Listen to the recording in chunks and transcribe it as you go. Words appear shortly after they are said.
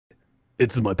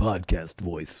It's my podcast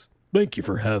voice. Thank you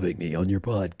for having me on your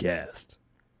podcast.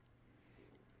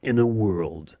 In a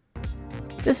world.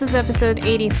 This is episode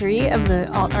 83 of the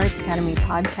Alt Arts Academy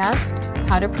podcast,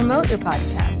 How to Promote Your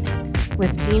Podcast,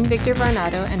 with Dean Victor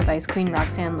Varnado and Vice Queen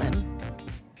Roxanne Lim.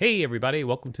 Hey everybody,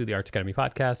 welcome to the Arts Academy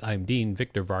podcast. I'm Dean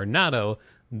Victor Varnado.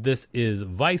 This is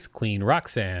Vice Queen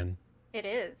Roxanne. It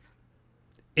is.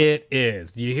 It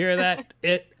is. Do you hear that?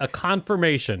 A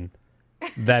confirmation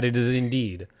that it is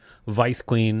indeed Vice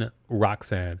Queen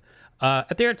Roxanne.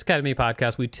 At the Arts Academy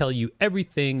podcast, we tell you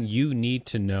everything you need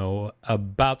to know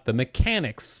about the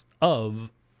mechanics of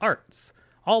arts.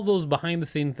 All those behind the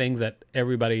scene things that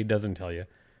everybody doesn't tell you.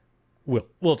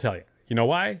 We'll tell you. You know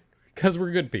why? Because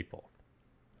we're good people.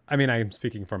 I mean, I'm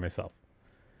speaking for myself.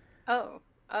 Oh,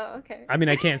 okay. I mean,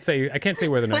 I can't say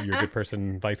whether or not you're a good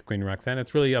person, Vice Queen Roxanne.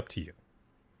 It's really up to you.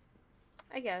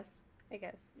 I guess.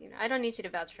 I don't need you to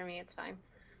vouch for me. It's fine.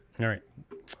 All right.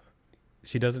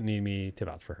 She doesn't need me to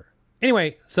vouch for her.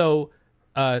 Anyway, so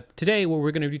today what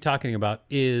we're going to be talking about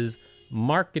is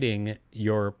marketing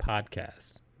your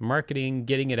podcast. Marketing,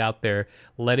 getting it out there,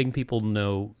 letting people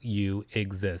know you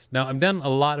exist. Now, I've done a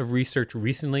lot of research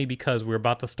recently because we're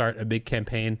about to start a big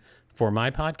campaign for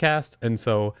my podcast. And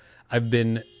so I've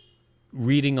been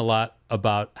reading a lot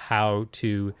about how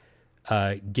to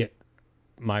get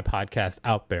my podcast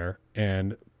out there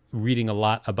and reading a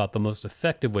lot about the most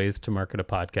effective ways to market a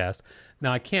podcast.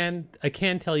 Now, I can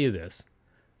tell you this.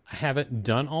 I haven't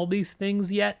done all these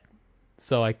things yet,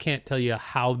 so I can't tell you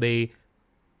how they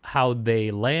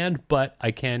land, but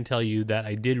I can tell you that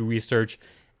I did research,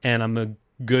 and I'm a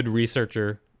good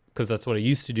researcher because that's what I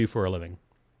used to do for a living.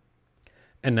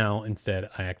 And now, instead,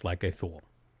 I act like a fool.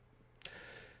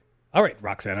 All right,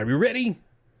 Roxanne, are you ready?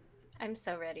 I'm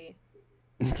so ready.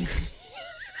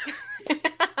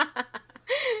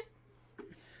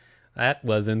 That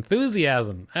was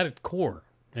enthusiasm at its core,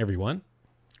 everyone.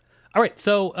 All right,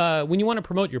 so when you want to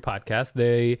promote your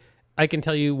podcast, I can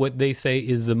tell you what they say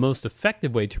is the most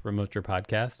effective way to promote your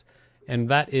podcast, and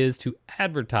that is to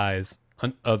advertise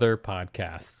on other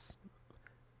podcasts.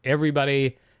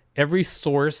 Every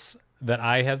source that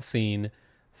I have seen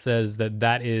says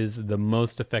that is the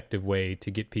most effective way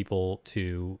to get people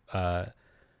to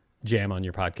jam on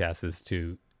your podcast is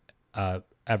to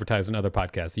advertise on other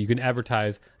podcasts. You can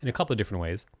advertise in a couple of different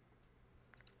ways.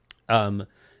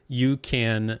 You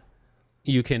can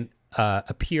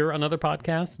appear on other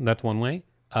podcasts. That's one way.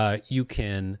 You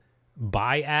can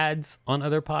buy ads on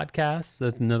other podcasts.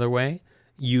 That's another way.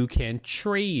 You can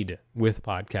trade with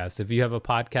podcasts. If you have a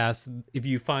podcast, if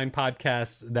you find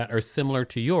podcasts that are similar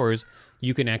to yours,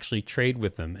 you can actually trade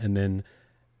with them and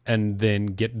then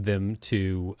get them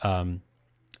to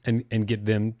and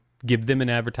give them an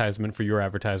advertisement for your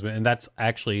advertisement. And that's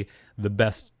actually the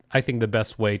best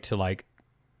way to like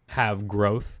have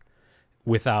growth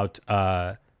without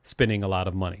spending a lot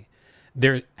of money.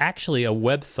 There's actually a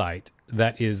website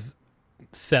that is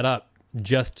set up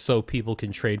just so people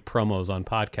can trade promos on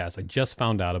podcasts. I just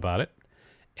found out about it,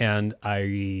 and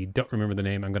I don't remember the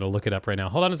name. I'm going to look it up right now.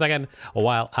 Hold on a second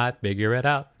while I figure it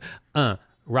out.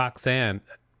 Roxanne,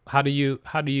 how do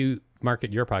you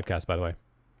market your podcast, by the way?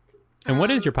 And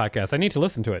what is your podcast? I need to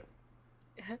listen to it.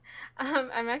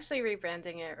 I'm actually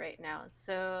rebranding it right now.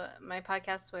 So my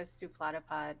podcast was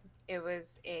Suplatapod. It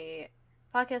was a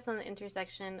podcast on the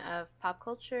intersection of pop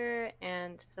culture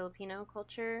and Filipino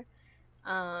culture.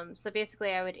 So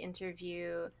basically, I would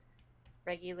interview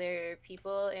regular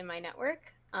people in my network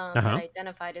that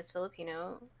identified as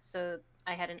Filipino. So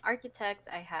I had an architect,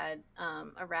 I had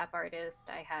a rap artist,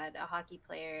 I had a hockey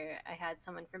player, I had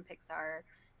someone from Pixar.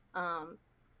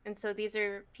 And so these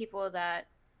are people that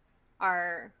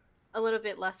are a little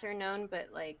bit lesser known, but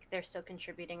like they're still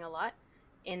contributing a lot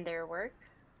in their work.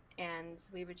 And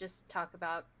we would just talk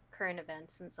about current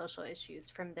events and social issues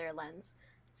from their lens.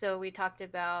 So we talked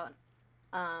about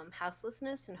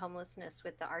houselessness and homelessness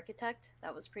with the architect.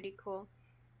 That was pretty cool.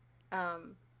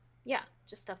 Yeah,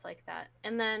 just stuff like that.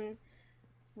 And then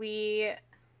we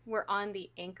were on the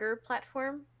Anchor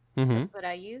platform. Mm-hmm. That's what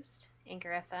I used,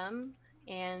 Anchor FM.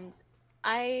 And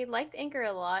I liked Anchor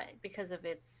a lot because of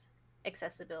its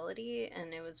accessibility,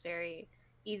 and it was very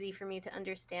easy for me to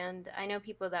understand. I know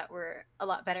people that were a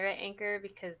lot better at Anchor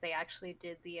because they actually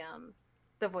did the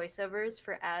voiceovers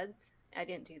for ads. I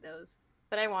didn't do those,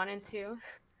 but I wanted to.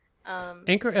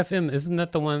 Anchor FM, isn't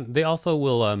that the one? They also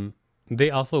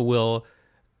will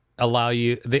allow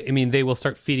you. They will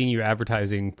start feeding you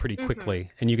advertising pretty quickly,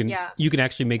 and you can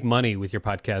actually make money with your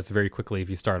podcast very quickly if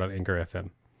you start on Anchor FM.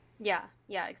 Yeah,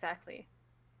 exactly.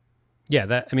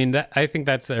 Yeah, I think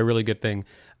that's a really good thing.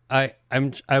 I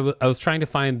was trying to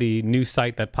find the new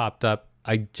site that popped up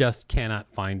I just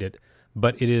cannot find it.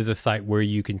 But it is a site where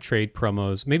you can trade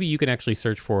promos. Maybe you can actually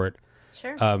search for it.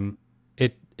 Sure.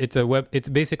 It's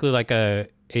basically like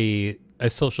a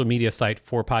social media site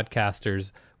for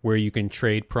podcasters where you can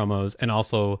trade promos, and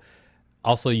also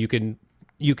you can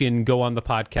go on the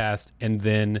podcast and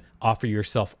then offer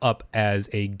yourself up as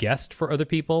a guest for other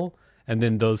people, and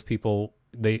then those people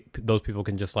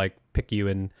can just like pick you,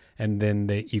 and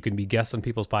then you can be guests on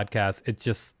people's podcasts.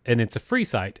 It's a free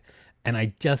site, and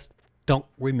I just don't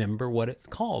remember what it's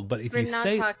called. But if We're you not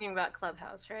say talking about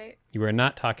Clubhouse, right? you are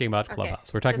not talking about Okay.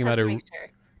 Clubhouse, we're talking Just about have to make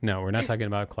sure. no, we're not talking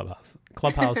about Clubhouse.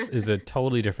 Clubhouse is a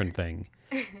totally different thing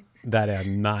that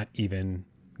I'm not even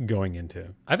going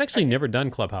into. I've actually never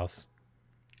done Clubhouse.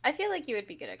 I feel like you would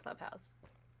be good at Clubhouse.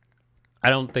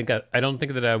 I don't think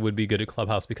that I would be good at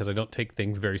Clubhouse because I don't take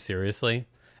things very seriously.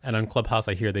 And on Clubhouse,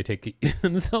 I hear they take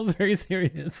themselves very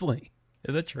seriously.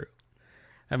 Is that true?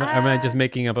 Am I just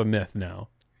making up a myth now?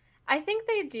 I think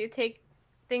they do take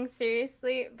things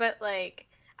seriously, but like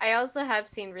I also have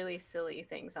seen really silly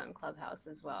things on Clubhouse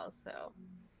as well. So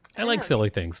I like silly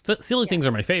things. Silly things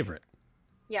are my favorite.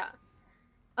 yeah.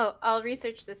 Oh, I'll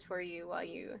research this for you while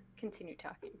you continue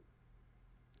talking.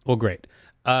 Well, great.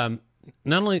 Not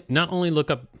only look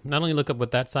up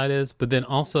what that site is, but then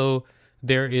also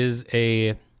there is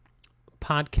a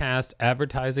podcast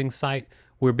advertising site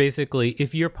where basically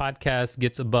if your podcast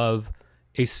gets above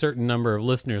a certain number of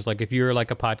listeners, like if you're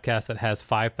like a podcast that has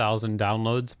 5,000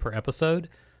 downloads per episode,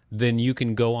 then you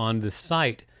can go on the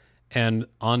site, and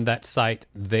on that site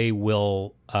they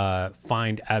will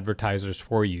find advertisers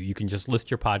for you. You can just list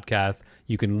your podcast,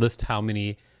 you can list how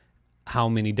many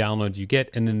downloads you get,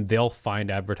 and then they'll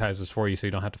find advertisers for you, so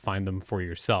you don't have to find them for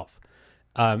yourself.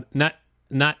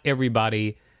 Not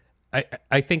everybody.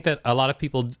 I think that a lot of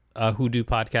people who do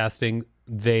podcasting,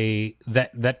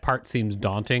 that part seems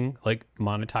daunting, like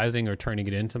monetizing or turning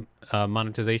it into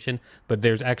monetization. But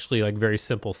there's actually like very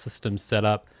simple systems set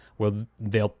up where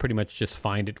they'll pretty much just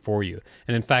find it for you.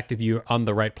 And in fact, if you're on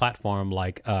the right platform,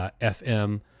 like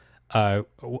FM,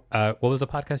 what was the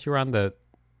podcast you were on? The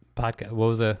podcast. What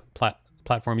was the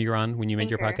platform you were on when you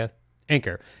made your podcast?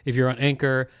 Anchor. If you're on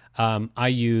Anchor, I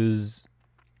use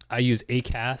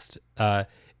Acast.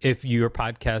 If your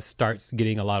podcast starts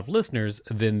getting a lot of listeners,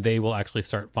 then they will actually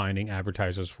start finding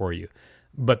advertisers for you.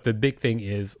 But the big thing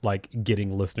is like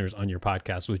getting listeners on your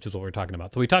podcast, which is what we're talking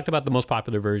about. So we talked about the most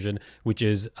popular version, which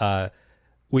is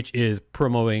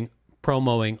promoting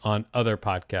on other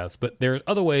podcasts. But there's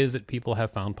other ways that people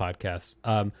have found podcasts.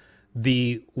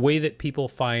 The way that people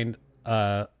find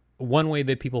one way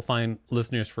that people find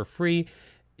listeners for free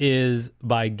is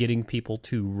by getting people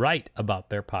to write about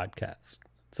their podcasts.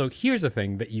 So here's the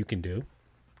thing that you can do.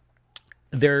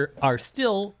 There are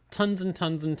still tons and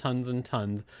tons and tons and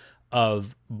tons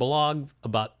of blogs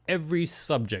about every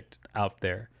subject out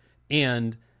there.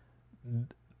 And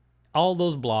all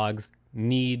those blogs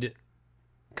need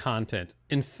content.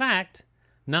 In fact,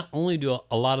 not only do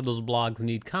a lot of those blogs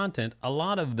need content, a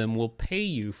lot of them will pay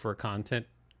you for content.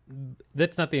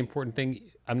 That's not the important thing.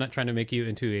 I'm not trying to make you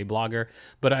into a blogger,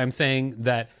 but I'm saying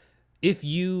that if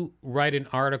you write an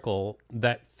article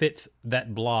that fits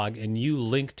that blog and you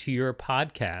link to your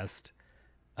podcast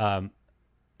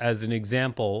as an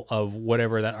example of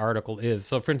whatever that article is.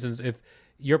 So for instance, if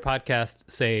your podcast,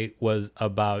 say, was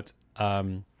about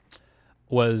the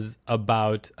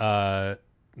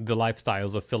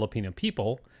lifestyles of Filipino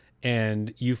people,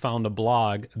 and you found a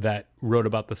blog that wrote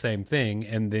about the same thing,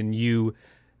 and then you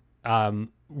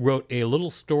wrote a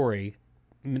little story,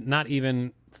 not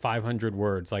even 500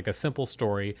 words, like a simple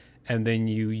story, and then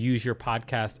you use your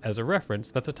podcast as a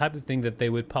reference, that's the type of thing that they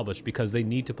would publish, because they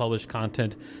need to publish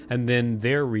content, and then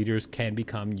their readers can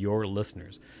become your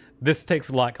listeners. This takes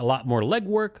a lot more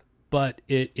legwork, but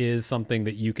it is something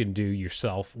that you can do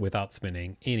yourself without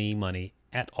spending any money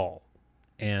at all.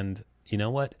 And you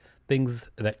know what? Things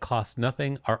that cost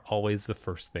nothing are always the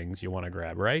first things you want to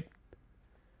grab, right?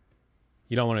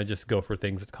 You don't want to just go for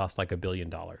things that cost like $1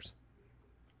 billion.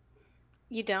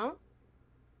 You don't?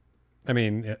 I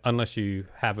mean, unless you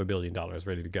have $1 billion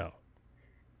ready to go.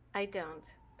 I don't.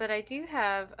 But I do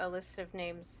have a list of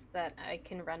names that I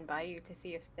can run by you to see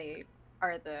if they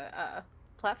are the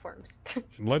platforms.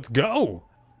 Let's go.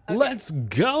 Okay. Let's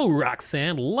go,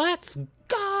 Roxanne. Let's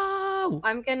go.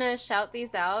 I'm gonna shout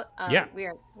these out. Yeah.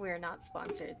 We are not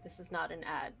sponsored. This is not an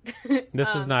ad.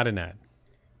 This is not an ad.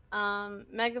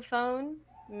 Megaphone,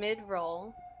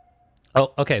 Mid-Roll.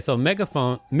 Oh, okay. So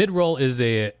Megaphone, Mid-Roll is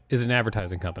an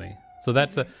advertising company. So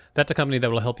that's a company that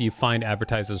will help you find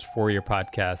advertisers for your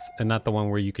podcast, and not the one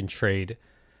where you can trade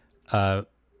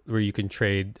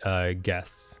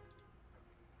guests.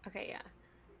 Okay, yeah.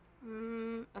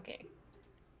 Okay.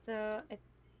 So,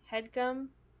 Headgum.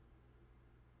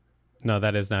 No,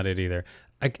 that is not it either.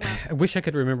 I, No. I wish I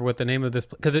could remember what the name of this,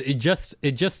 because it just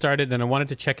started and I wanted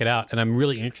to check it out, and I'm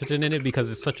really interested in it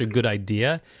because it's such a good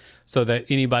idea, so that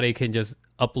anybody can just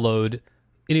upload,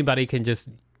 anybody can just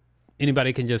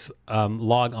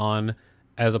log on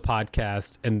as a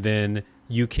podcast, and then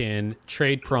you can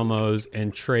trade promos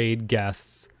and trade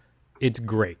guests. It's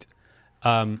great.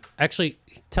 Actually,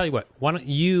 tell you what, why don't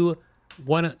you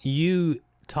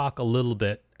talk a little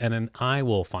bit, and then I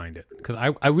will find it, because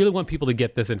I really want people to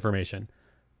get this information.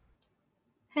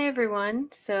 Hey everyone.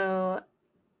 So,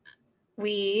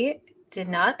 we did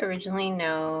not originally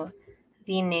know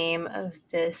the name of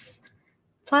this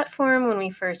platform when we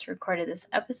first recorded this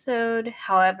episode.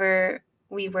 However,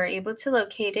 we were able to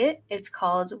locate it. It's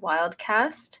called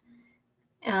Wildcast.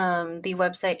 The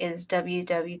website is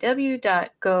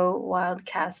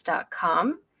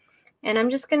www.gowildcast.com. And I'm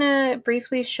just going to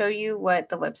briefly show you what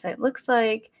the website looks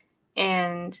like,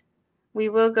 and we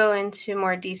will go into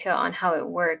more detail on how it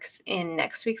works in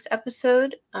next week's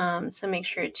episode. So make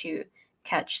sure to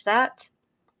catch that.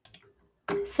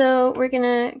 So we're going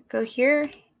to go here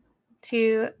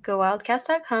to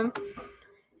gowildcast.com,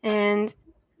 and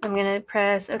I'm going to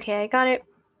press OK, I got it.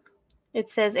 It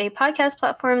says a podcast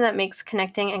platform that makes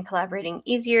connecting and collaborating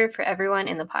easier for everyone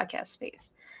in the podcast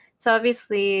space. So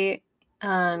obviously,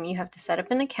 you have to set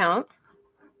up an account.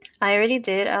 I already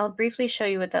did. I'll briefly show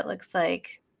you what that looks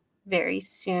like very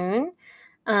soon.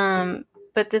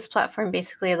 But this platform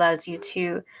basically allows you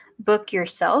to book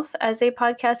yourself as a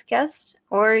podcast guest,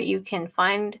 or you can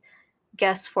find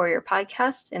guests for your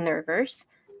podcast in the reverse.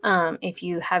 If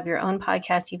you have your own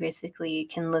podcast, you basically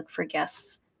can look for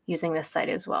guests using this site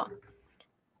as well.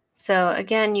 So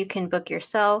again, you can book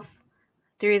yourself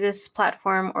through this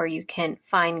platform, or you can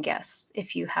find guests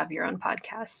if you have your own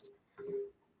podcast.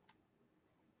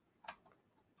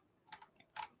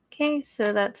 Okay,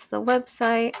 so that's the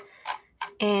website,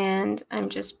 and I'm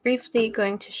just briefly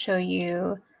going to show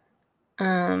you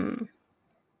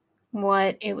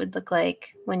what it would look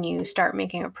like when you start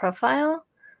making a profile.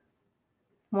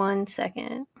 1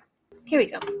 second. Here we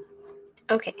go.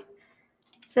 Okay,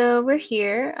 so we're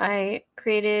here. I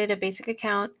created a basic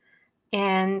account,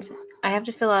 and I have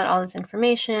to fill out all this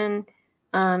information.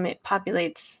 It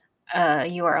populates a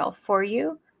URL for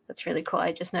you. That's really cool.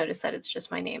 I just noticed that it's just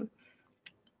my name.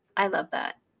 I love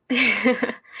that.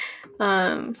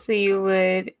 So you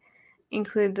would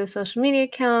include the social media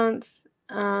accounts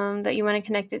that you want to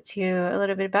connect it to, a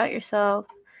little bit about yourself,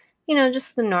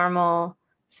 just the normal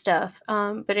stuff.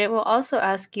 But it will also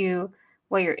ask you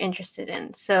what you're interested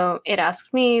in. So it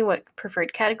asked me what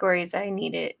preferred categories I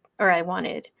needed or I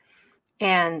wanted.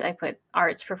 And I put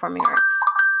arts, performing arts.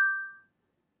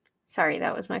 Sorry,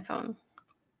 that was my phone.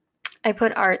 I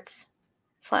put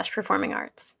arts/performing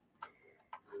arts.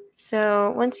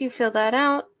 So once you fill that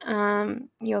out,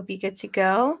 you'll be good to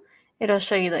go. It'll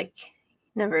show you like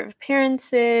number of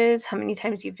appearances, how many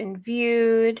times you've been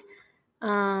viewed.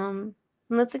 And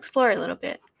let's explore a little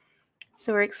bit.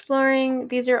 So we're exploring.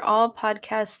 These are all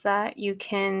podcasts that you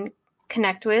can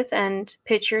connect with and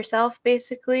pitch yourself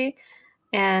basically,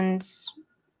 and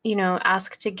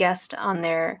ask to guest on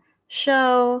their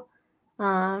show.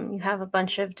 You have a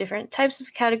bunch of different types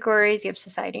of categories. You have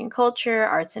society and culture,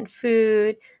 arts and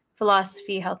food,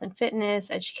 philosophy, health and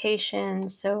fitness, education.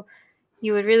 So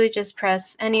you would really just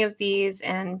press any of these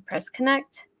and press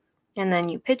connect, and then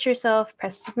you pitch yourself,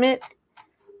 press submit,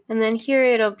 and then here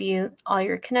it'll be all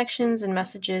your connections and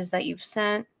messages that you've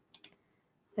sent,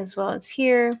 as well as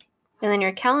here. And then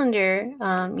your calendar,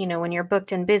 when you're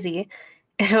booked and busy,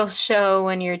 it'll show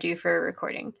when you're due for a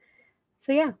recording.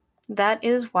 So yeah, that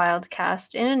is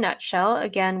Wildcast in a nutshell.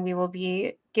 Again, we will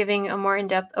be giving a more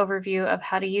in-depth overview of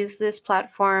how to use this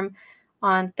platform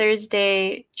on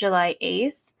Thursday, July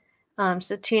 8th.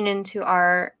 So tune into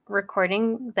our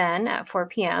recording then at 4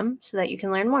 p.m. so that you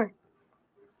can learn more.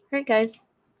 All right, guys.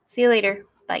 See you later.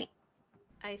 Bye.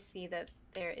 I see that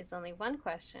there is only one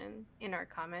question in our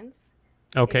comments.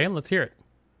 Okay, let's hear it.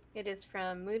 It is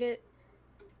from Moodit.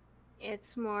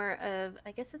 It's more of,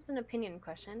 I guess it's an opinion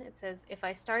question. It says, if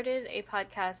I started a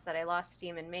podcast that I lost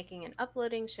steam in making and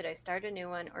uploading, should I start a new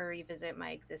one or revisit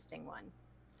my existing one?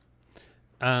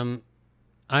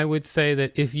 I would say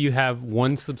that if you have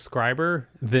one subscriber,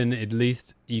 then at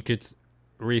least you could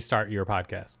restart your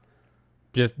podcast.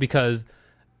 Just because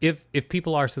if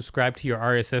people are subscribed to your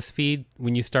RSS feed,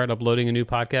 when you start uploading a new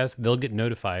podcast, they'll get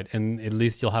notified, and at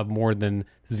least you'll have more than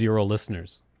 0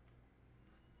 listeners.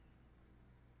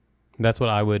 That's what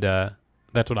I would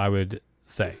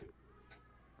say.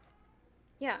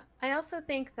 Yeah, I also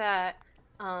think that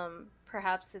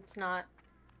perhaps it's not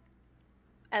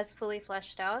as fully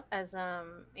fleshed out as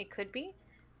it could be,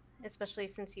 especially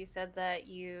since you said that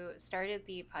you started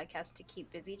the podcast to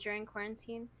keep busy during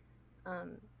quarantine.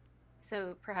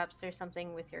 So perhaps there's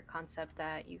something with your concept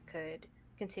that you could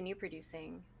continue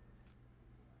producing.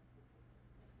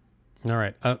 All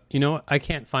right. You know what? I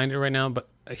can't find it right now, but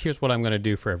here's what I'm going to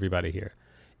do for everybody here.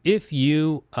 If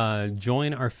you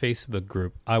join our Facebook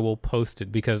group, I will post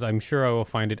it because I'm sure I will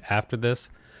find it after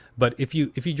this. But if you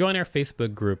join our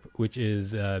Facebook group, which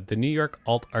is the New York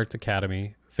Alt Arts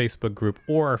Academy Facebook group,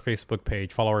 or our Facebook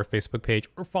page, follow our Facebook page,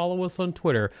 or follow us on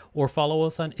Twitter, or follow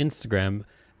us on Instagram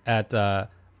at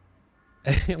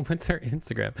what's our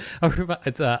Instagram?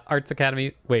 It's Arts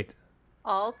Academy. Wait.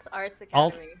 Alt Arts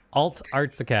Academy. Alt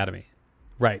Arts Academy.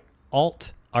 Right.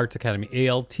 Alt Arts Academy.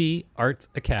 ALT Arts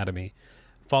Academy.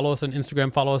 Follow us on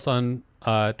Instagram. Follow us on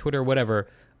Twitter, whatever.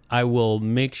 I will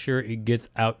make sure it gets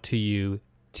out to you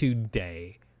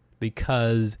today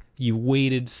because you've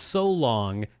waited so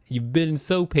long. You've been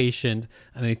so patient.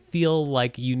 And I feel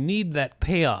like you need that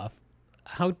payoff.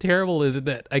 How terrible is it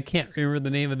that I can't remember the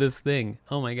name of this thing?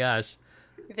 Oh, my gosh.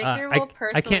 Victor will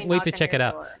personally I can't wait to check it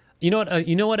out. door. You know what?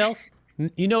 You know what else?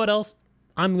 You know what else?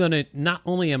 I'm gonna not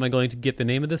only am I going to get the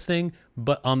name of this thing,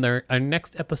 but on our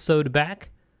next episode back,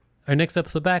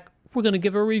 we're gonna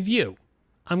give a review.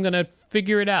 I'm gonna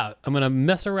figure it out. I'm gonna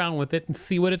mess around with it and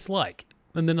see what it's like,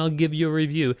 and then I'll give you a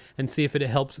review and see if it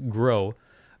helps grow.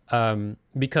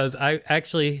 Because I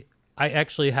actually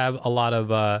have a lot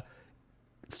of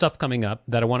stuff coming up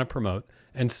that I want to promote.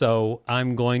 And so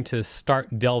I'm going to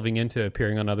start delving into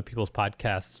appearing on other people's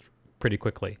podcasts pretty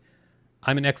quickly.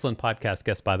 I'm an excellent podcast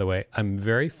guest, by the way. I'm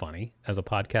very funny as a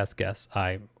podcast guest.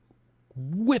 I'm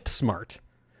whip smart.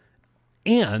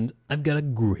 And I've got a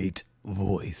great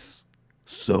voice.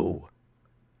 So,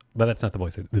 But that's not the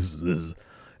voice. this is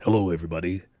hello,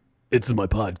 everybody. It's my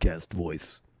podcast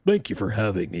voice. Thank you for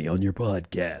having me on your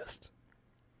podcast.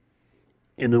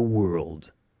 In a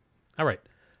world. All right.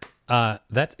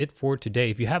 That's it for today.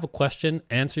 If you have a question,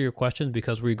 answer your questions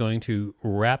because we're going to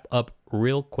wrap up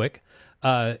real quick.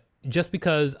 Just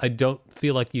because I don't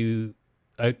feel like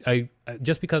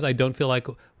just because I don't feel like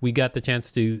we got the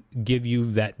chance to give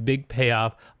you that big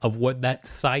payoff of what that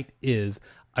site is,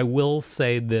 I will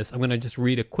say this. I'm going to just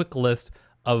read a quick list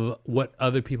of what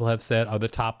other people have said are the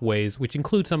top ways, which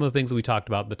include some of the things that we talked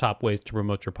about, the top ways to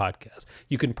promote your podcast.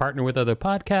 You can partner with other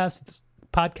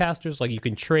podcasters, like you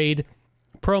can trade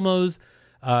promos.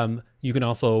 You can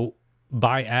also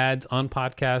buy ads on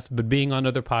podcasts, but being on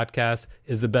other podcasts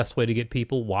is the best way to get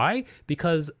people. Why?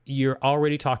 Because you're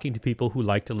already talking to people who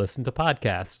like to listen to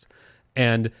podcasts.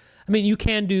 And I mean, you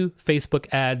can do Facebook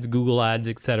ads, Google ads,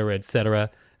 et cetera,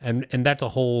 and that's a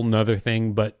whole nother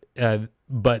thing, but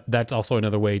that's also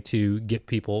another way to get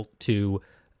people to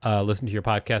listen to your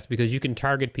podcast, because you can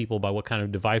target people by what kind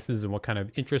of devices and what kind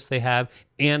of interests they have,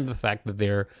 and the fact that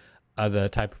they're the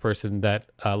type of person that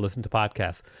listen to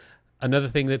podcasts. Another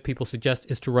thing that people suggest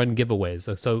is to run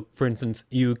giveaways. So for instance,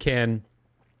 you can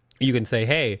say,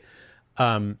 hey,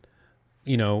 the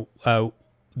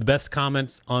best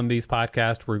comments on these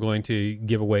podcasts, we're going to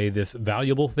give away this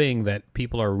valuable thing that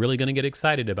people are really going to get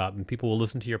excited about, and people will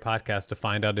listen to your podcast to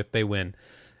find out if they win.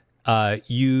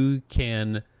 You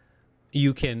can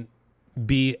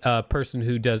be a person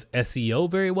who does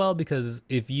SEO very well, because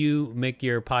if you make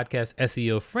your podcast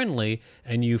SEO friendly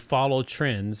and you follow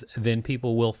trends, then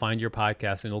people will find your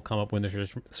podcast and it'll come up when they're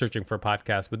searching for a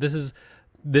podcast. But this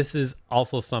is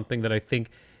also something that I think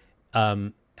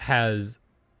has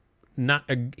not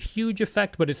a huge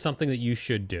effect, but it's something that you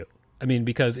should do. I mean,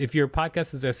 because if your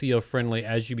podcast is SEO friendly,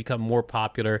 as you become more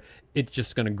popular, it's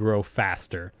just going to grow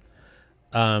faster.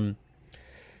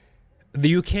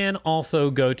 You can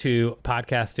also go to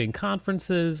podcasting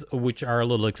conferences, which are a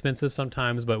little expensive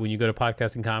sometimes, but when you go to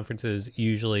podcasting conferences,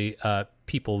 usually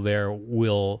people there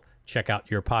will check out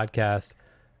your podcast.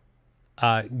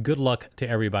 Good luck to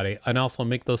everybody. And also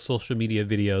make those social media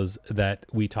videos that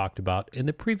we talked about in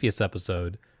the previous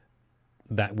episode.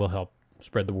 That will help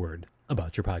spread the word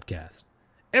about your podcast.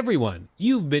 Everyone,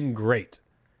 you've been great.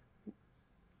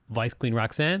 Vice Queen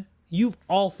Roxanne, you've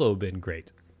also been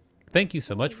great. Thank you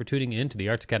so much for tuning in to the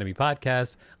Arts Academy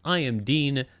podcast. I am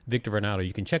Dean Victor Varnado.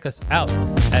 You can check us out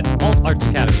at Alt Arts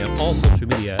Academy on all social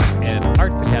media and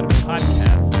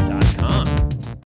artsacademypodcast.com.